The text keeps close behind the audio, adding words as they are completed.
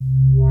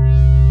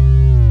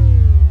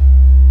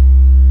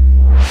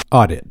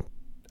Audit.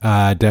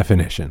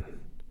 Definition.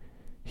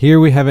 Here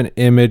we have an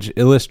image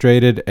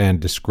illustrated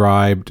and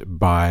described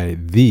by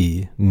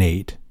the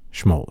Nate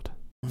Schmold.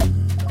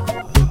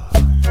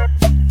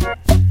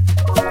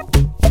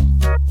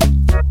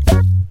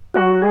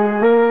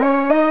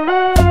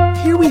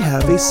 Here we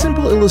have a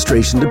simple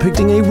illustration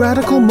depicting a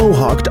radical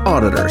mohawked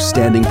auditor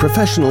standing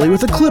professionally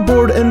with a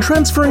clipboard and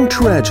transferring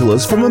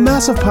tarantulas from a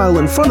massive pile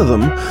in front of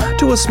them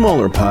to a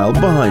smaller pile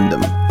behind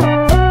them.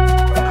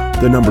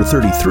 The number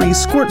 33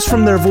 squirts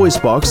from their voice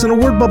box in a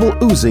word bubble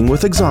oozing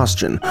with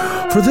exhaustion,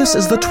 for this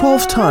is the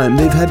 12th time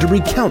they've had to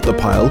recount the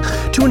pile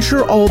to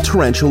ensure all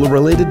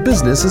tarantula-related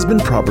business has been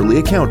properly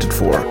accounted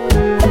for.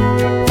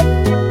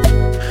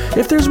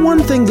 If there's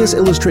one thing this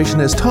illustration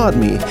has taught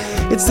me,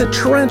 it's that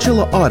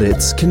tarantula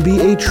audits can be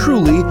a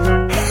truly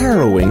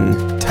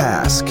harrowing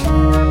task.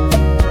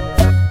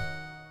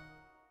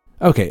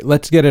 Okay,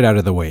 let's get it out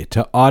of the way.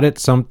 To audit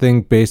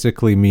something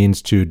basically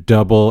means to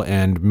double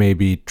and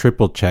maybe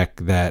triple check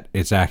that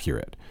it's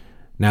accurate.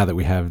 Now that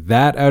we have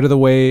that out of the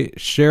way,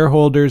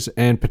 shareholders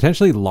and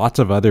potentially lots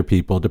of other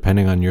people,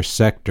 depending on your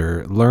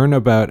sector, learn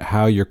about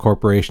how your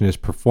corporation is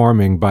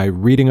performing by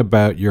reading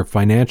about your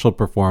financial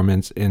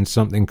performance in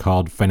something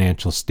called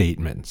financial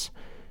statements.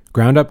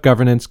 Ground-up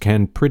governance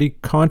can pretty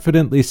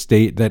confidently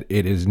state that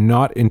it is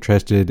not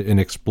interested in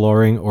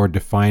exploring or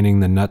defining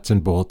the nuts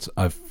and bolts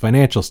of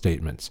financial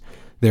statements.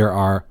 There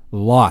are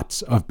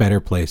lots of better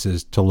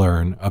places to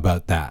learn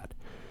about that.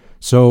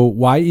 So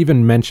why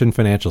even mention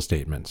financial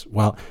statements?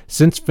 Well,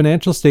 since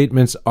financial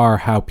statements are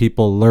how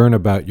people learn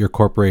about your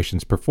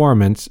corporation's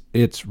performance,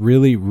 it's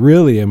really,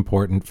 really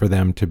important for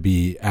them to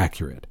be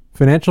accurate.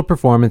 Financial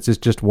performance is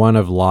just one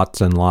of lots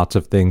and lots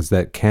of things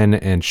that can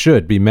and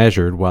should be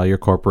measured while your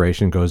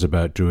corporation goes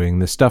about doing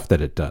the stuff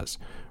that it does.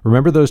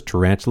 Remember those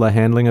tarantula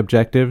handling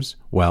objectives?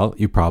 Well,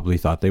 you probably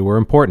thought they were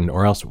important,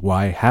 or else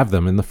why have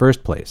them in the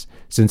first place?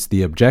 Since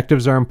the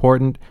objectives are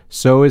important,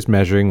 so is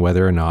measuring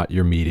whether or not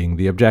you're meeting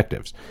the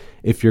objectives.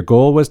 If your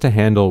goal was to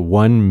handle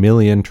 1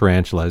 million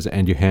tarantulas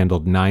and you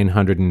handled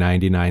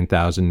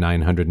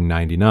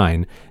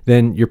 999,999,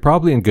 then you're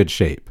probably in good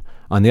shape.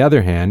 On the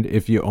other hand,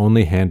 if you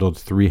only handled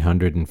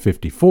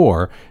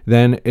 354,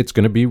 then it's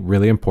going to be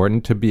really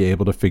important to be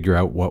able to figure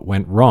out what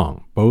went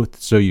wrong, both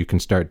so you can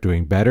start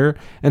doing better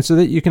and so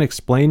that you can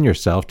explain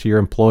yourself to your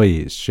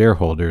employees,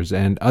 shareholders,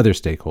 and other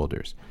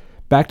stakeholders.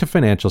 Back to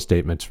financial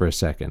statements for a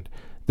second.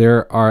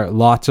 There are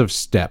lots of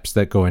steps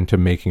that go into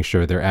making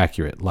sure they're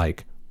accurate,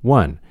 like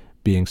 1.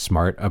 Being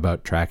smart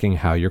about tracking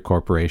how your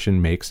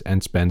corporation makes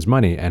and spends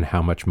money and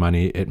how much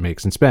money it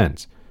makes and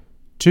spends.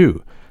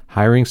 2.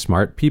 Hiring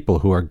smart people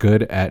who are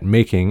good at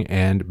making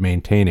and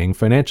maintaining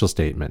financial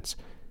statements.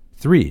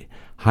 3.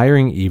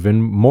 Hiring even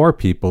more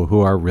people who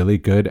are really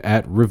good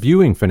at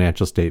reviewing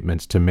financial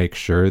statements to make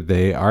sure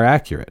they are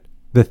accurate.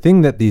 The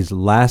thing that these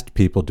last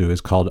people do is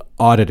called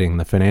auditing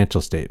the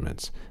financial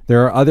statements.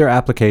 There are other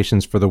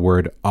applications for the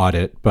word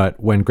audit, but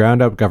when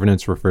ground-up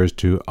governance refers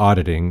to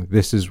auditing,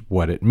 this is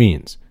what it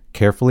means.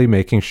 Carefully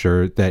making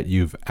sure that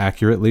you've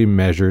accurately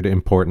measured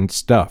important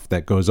stuff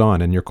that goes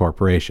on in your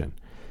corporation.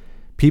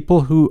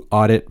 People who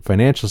audit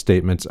financial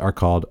statements are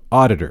called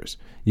auditors.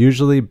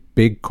 Usually,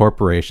 big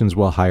corporations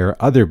will hire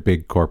other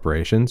big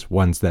corporations,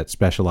 ones that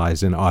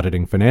specialize in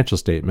auditing financial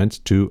statements,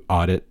 to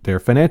audit their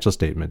financial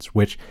statements,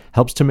 which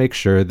helps to make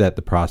sure that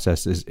the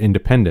process is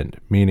independent,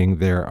 meaning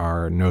there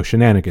are no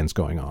shenanigans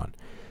going on.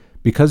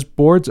 Because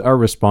boards are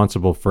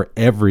responsible for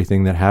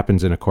everything that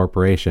happens in a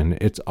corporation,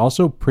 it's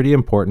also pretty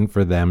important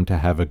for them to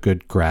have a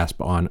good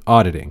grasp on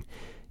auditing.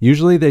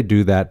 Usually they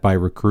do that by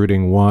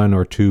recruiting 1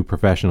 or 2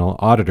 professional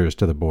auditors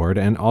to the board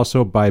and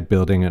also by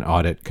building an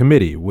audit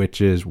committee,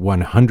 which is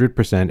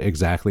 100%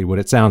 exactly what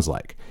it sounds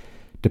like.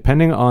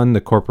 Depending on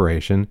the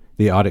corporation,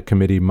 the audit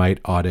committee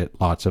might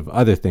audit lots of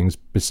other things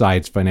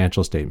besides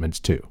financial statements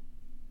too.